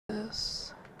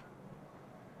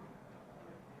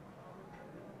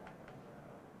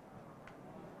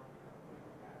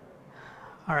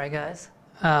All right, guys.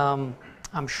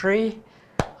 I'm Shri.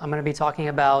 I'm going to be talking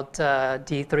about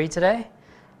D3 today.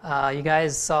 You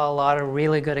guys saw a lot of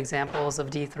really good examples of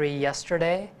D3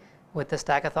 yesterday with the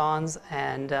stackathons,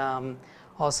 and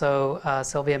also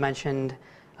Sylvia mentioned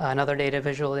another data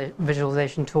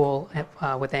visualization tool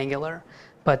with Angular.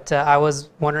 But I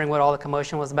was wondering what all the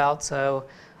commotion was about, so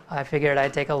I figured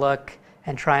I'd take a look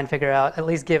and try and figure out, at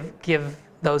least give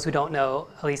those who don't know,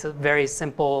 at least a very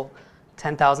simple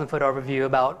 10,000-foot overview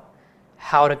about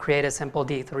how to create a simple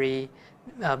D3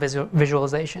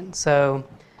 visualization. So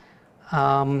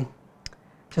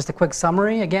just a quick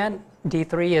summary again.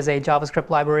 D3 is a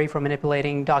JavaScript library for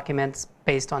manipulating documents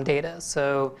based on data.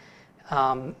 So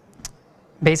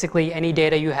basically any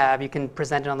data you have, you can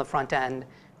present it on the front end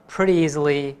pretty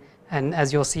easily, and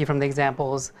as you'll see from the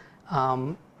examples,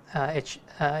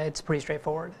 it's pretty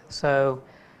straightforward. So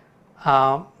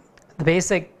the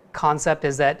basic concept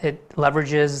is that it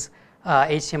leverages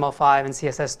HTML5 and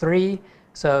CSS3.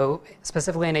 So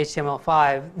specifically in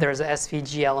HTML5, there's a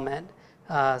SVG element,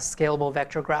 scalable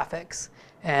vector graphics.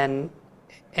 And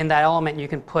in that element, you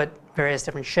can put various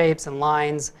different shapes and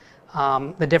lines.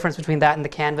 The difference between that and the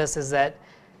canvas is that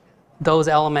those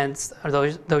elements, or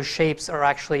those shapes, are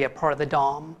actually a part of the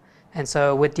DOM. And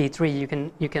so with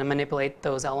D3, you can manipulate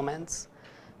those elements.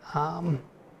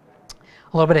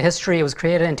 A little bit of history. It was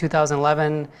created in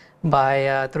 2011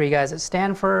 by three guys at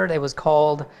Stanford. It was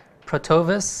called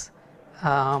Protovis,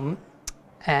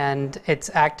 and it's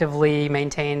actively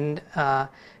maintained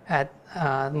at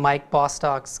Mike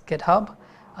Bostock's GitHub.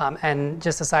 And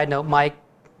just a side note, Mike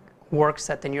works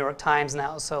at the New York Times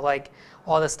now, so like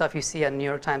all the stuff you see on New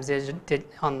York Times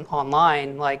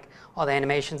online, like all the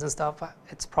animations and stuff,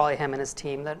 it's probably him and his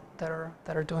team that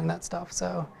are doing that stuff.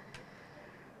 So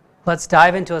let's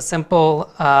dive into a simple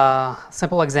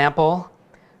example.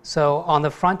 So on the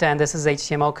front end, this is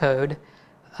HTML code.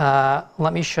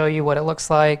 Let me show you what it looks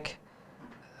like.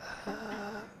 I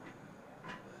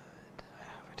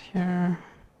have it here.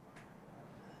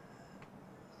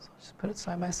 So I'll just put it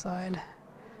side by side.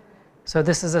 So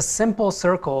this is a simple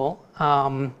circle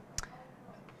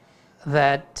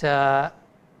that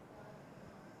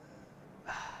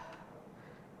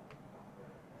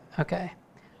okay.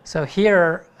 So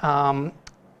here,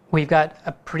 we've got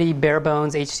a pretty bare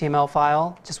bones HTML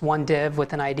file, just one div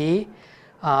with an ID.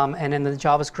 And in the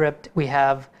JavaScript, we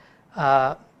have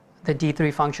the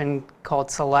D3 function called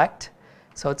select.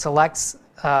 So it selects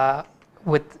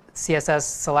with CSS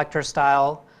selector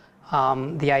style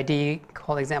the ID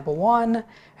called example1,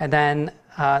 and then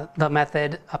the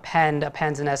method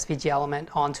appends an SVG element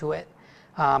onto it.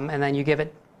 And then you give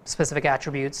it specific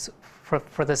attributes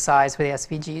for the size for the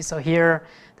SVG. So here,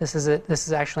 this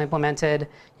is actually implemented.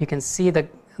 You can see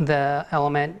the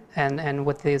element and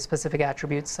with the specific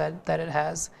attributes that it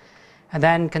has. And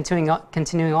then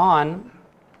continuing on,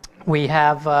 we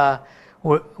have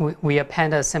we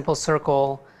append a simple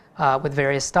circle with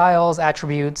various styles,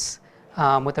 attributes,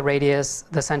 with the radius,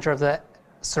 the center of the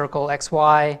circle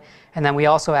XY, and then we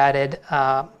also added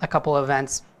a couple of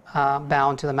events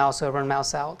bound to the mouse over and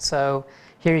mouse out. So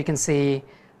here you can see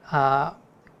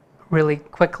really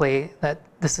quickly that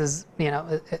this is,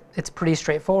 it's pretty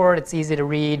straightforward. It's easy to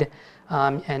read,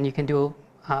 and you can do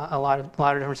a lot of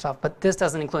different stuff. But this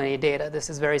doesn't include any data. This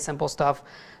is very simple stuff.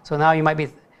 So now you might be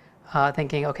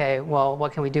thinking, okay, well,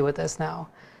 what can we do with this now?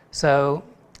 So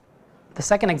the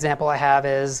second example I have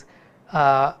is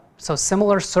so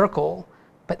similar circle,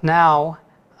 but now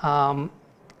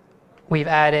we've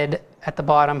added at the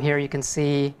bottom here. You can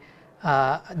see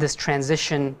this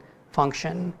transition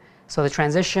function. So the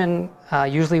transition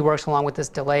usually works along with this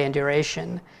delay and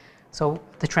duration. So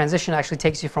the transition actually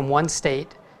takes you from one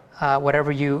state,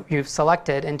 whatever you've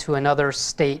selected, into another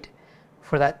state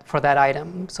for that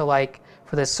item. So like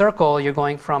for this circle, you're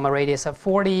going from a radius of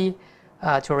 40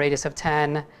 to a radius of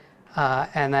 10,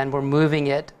 and then we're moving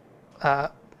it,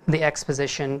 the X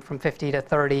position, from 50 to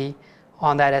 30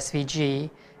 on that SVG,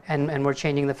 and we're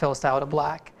changing the fill style to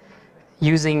black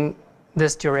using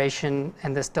this duration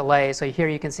and this delay. So here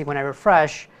you can see when I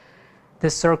refresh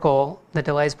this circle, the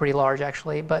delay is pretty large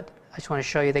actually, but I just want to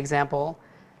show you the example.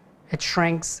 It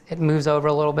shrinks, it moves over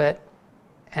a little bit,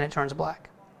 and it turns black.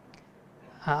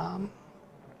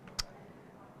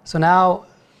 So now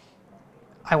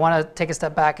I want to take a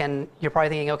step back, and you're probably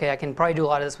thinking, okay, I can probably do a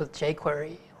lot of this with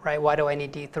jQuery, right? Why do I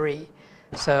need D3?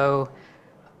 So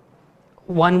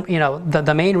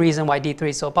the main reason why D3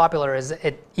 is so popular is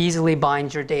it easily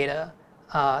binds your data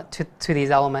to these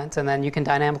elements, and then you can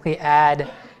dynamically add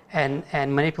and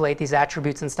manipulate these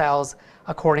attributes and styles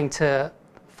according to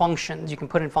functions. You can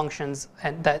put in functions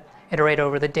that iterate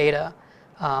over the data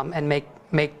and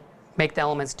make make the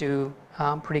elements do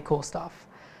pretty cool stuff.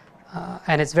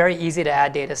 And it's very easy to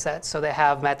add data sets. So they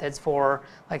have methods for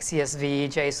like CSV,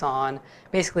 JSON,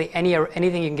 basically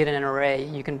anything you can get in an array,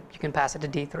 you can pass it to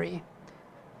D3.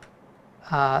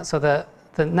 So the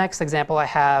next example I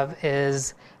have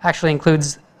is actually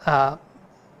includes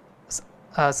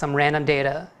some random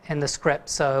data in the script.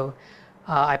 So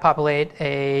I populate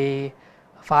a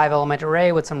 5-element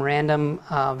array with some random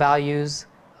values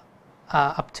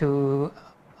up to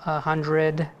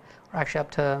 100, or actually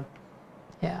up to,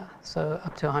 yeah, so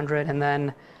up to 100. And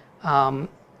then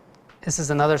this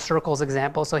is another circles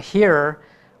example. So here,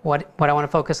 what I want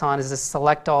to focus on is this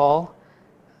select all,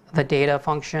 the data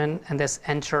function, and this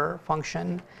enter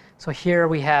function. So here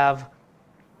we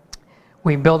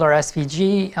build our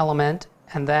SVG element,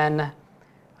 and then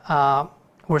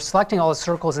we're selecting all the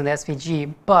circles in the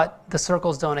SVG, but the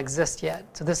circles don't exist yet.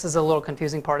 So this is a little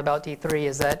confusing part about D3,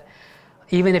 is that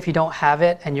even if you don't have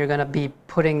it and you're going to be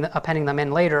appending them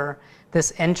in later,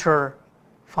 this enter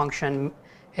function,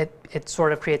 it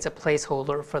sort of creates a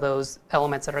placeholder for those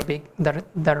elements that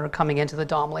are coming into the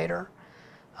DOM later.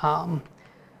 And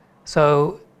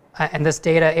this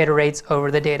data iterates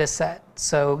over the data set.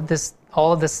 So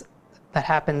all of this that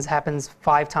happens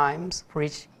 5 times for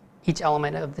each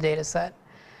element of the data set.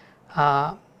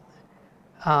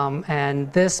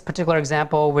 And this particular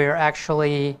example, we're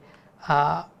actually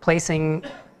placing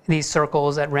these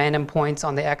circles at random points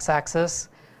on the x-axis.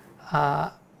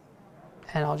 And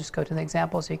I'll just go to the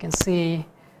example so you can see.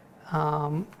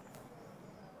 So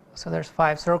there's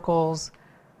 5 circles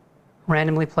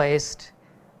randomly placed.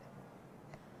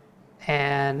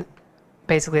 And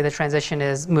basically the transition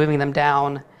is moving them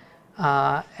down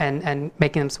and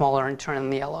making them smaller and turning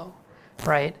them yellow,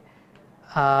 right?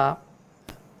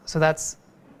 So that's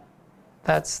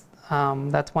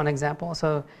one example.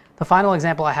 So the final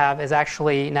example I have is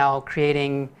actually now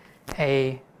creating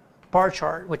a bar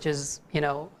chart, which is,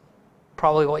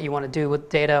 probably what you want to do with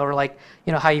data, or like,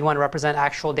 how you want to represent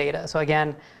actual data. So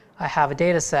again, I have a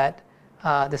data set.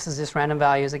 This is just random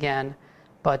values again.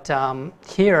 But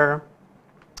here,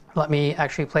 let me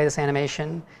actually play this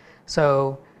animation.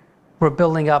 So we're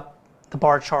building up the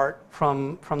bar chart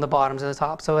from the bottom to the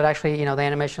top. So it actually, the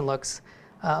animation looks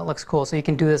cool. So you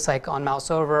can do this like on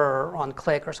mouse over or on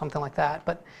click or something like that.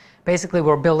 But basically,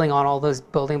 we're building on all those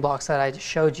building blocks that I just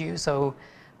showed you. So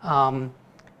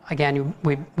again,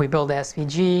 we build the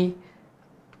SVG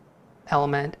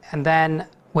element, and then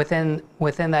within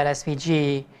that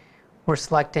SVG, we're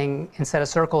selecting, instead of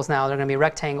circles now, they're going to be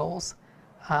rectangles,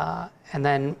 and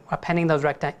then appending those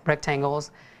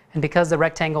rectangles. And because the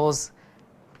rectangles,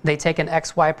 they take an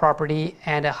XY property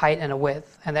and a height and a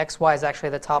width, and the XY is actually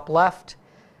the top left.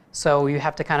 So you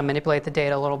have to kind of manipulate the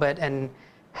data a little bit and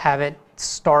have it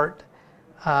start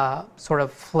sort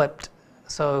of flipped.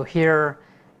 So here,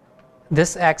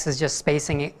 this X is just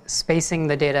spacing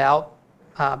the data out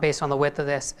based on the width of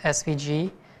this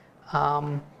SVG.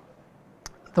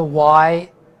 The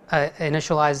Y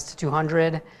initialized to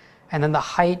 200, and then the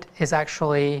height is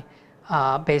actually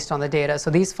based on the data. So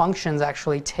these functions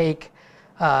actually take,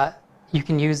 you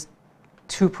can use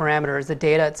 2 parameters, the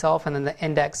data itself and then the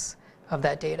index of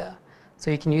that data.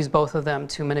 So you can use both of them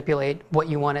to manipulate what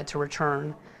you want it to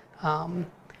return.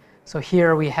 So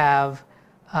here we have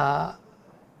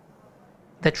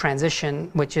the transition,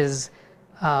 which is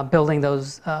building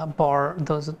those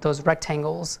those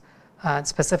rectangles,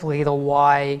 specifically the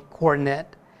Y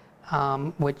coordinate,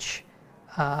 which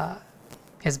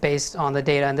is based on the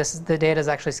data, and the data is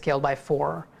actually scaled by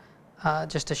 4,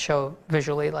 just to show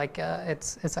visually like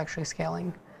it's actually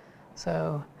scaling.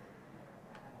 So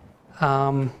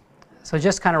so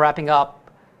just kind of wrapping up,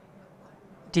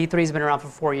 D3 has been around for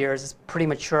 4 years. It's pretty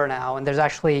mature now, and there's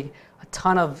actually a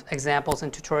ton of examples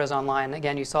and tutorials online.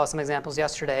 Again, you saw some examples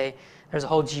yesterday. There's a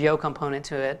whole geo component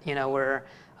to it, where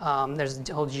there's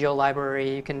a whole geo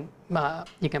library. You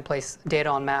can place data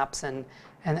on maps, and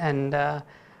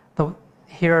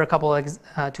here are a couple of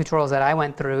tutorials that I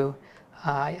went through.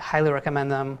 I highly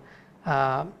recommend them.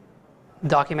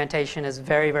 Documentation is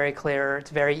very, very clear. It's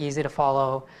very easy to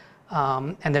follow,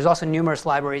 and there's also numerous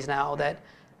libraries now that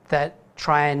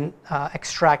try and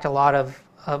extract a lot of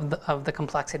the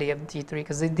complexity of D3,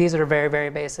 because these are very, very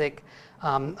basic.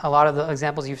 A lot of the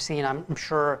examples you've seen, I'm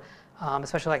sure,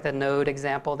 especially like the node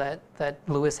example that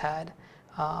Lewis had,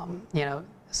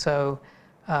 so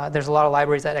there's a lot of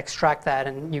libraries that extract that,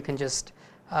 and you can just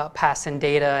pass in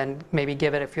data and maybe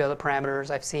give it a few other parameters.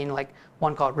 I've seen like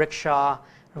one called rickshaw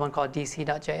and one called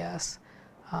D3.js.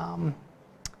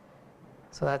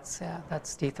 So that's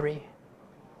D3.